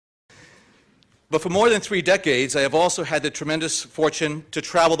But for more than 3 decades, I have also had the tremendous fortune to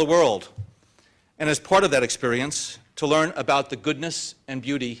travel the world, and as part of that experience, to learn about the goodness and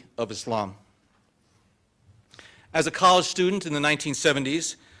beauty of Islam. As a college student in the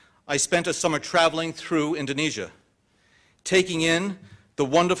 1970s, I spent a summer traveling through Indonesia, taking in the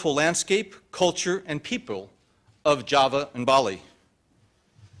wonderful landscape, culture, and people of Java and Bali.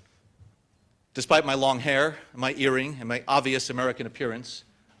 Despite my long hair, my earring, and my obvious American appearance,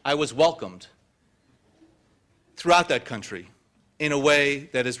 I was welcomed throughout that country in a way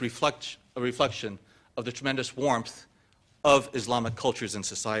that is a reflection of the tremendous warmth of Islamic cultures and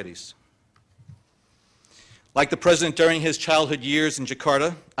societies. Like the president during his childhood years in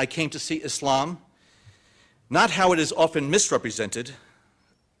Jakarta, I came to see Islam not how it is often misrepresented,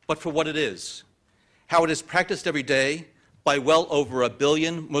 but for what it is, how it is practiced every day by well over 1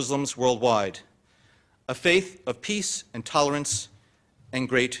 billion Muslims worldwide, a faith of peace and tolerance and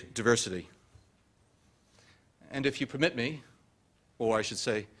great diversity. And if you permit me, or I should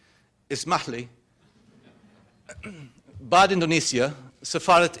say, اسمح لي, بعد إندونيسيا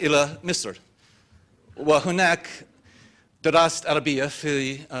سافرت إلى مصر وهناك درست عربية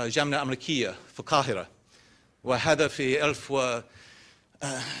في جامعة أمريكية في القاهرة، وهذا في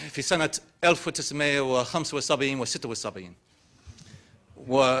سنة 1975 و 76.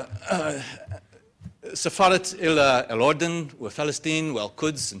 وسافرت إلى الأردن وفلسطين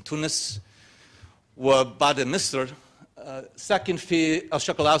والقدس وتونس، وبعد مصر ساكن في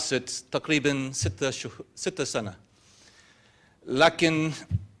الشرق الأوسط تقريبا 6 سنة، لكن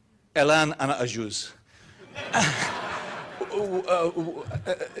الآن أنا أجوز.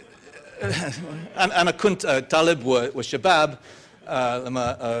 أنا كنت طالب وشباب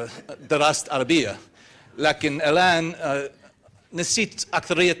لما درست عربية، لكن الآن نسيت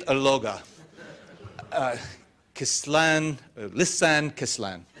أكثرية اللغة. كسلان، لسان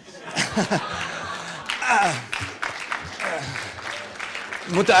كسلان.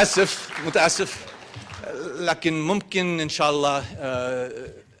 متأسف، لكن ممكن إن شاء الله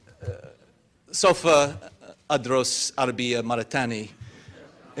سوف أدرس عربية مرة ثانية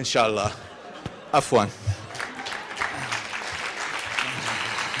إن شاء الله. عفواً.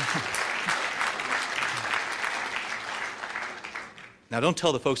 Now, don't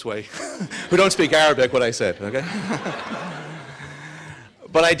tell the folks who don't speak Arabic what I said, okay?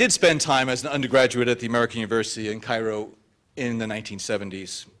 But I did spend time as an undergraduate at the American University in Cairo in the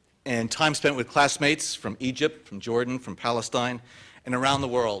 1970s, and time spent with classmates from Egypt, from Jordan, from Palestine, and around the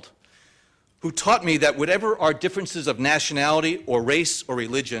world, who taught me that whatever our differences of nationality or race or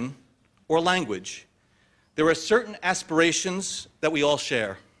religion or language, there are certain aspirations that we all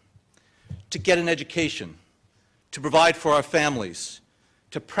share: to get an education, to provide for our families,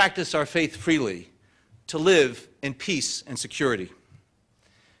 to practice our faith freely, to live in peace and security.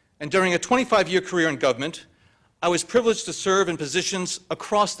 And during a 25-year career in government, I was privileged to serve in positions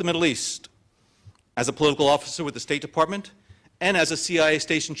across the Middle East, as a political officer with the State Department and as a CIA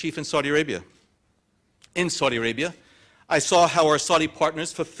station chief in Saudi Arabia. In Saudi Arabia, I saw how our Saudi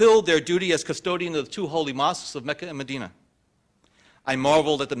partners fulfilled their duty as custodian of the 2 holy mosques of Mecca and Medina. I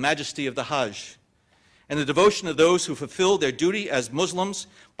marveled at the majesty of the Hajj and the devotion of those who fulfilled their duty as Muslims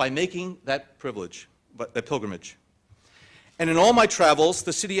by making that pilgrimage. And in all my travels,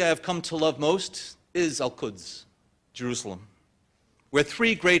 the city I have come to love most is Al-Quds, Jerusalem, where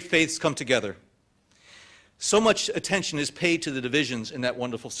 3 great faiths come together. So much attention is paid to the divisions in that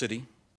wonderful city,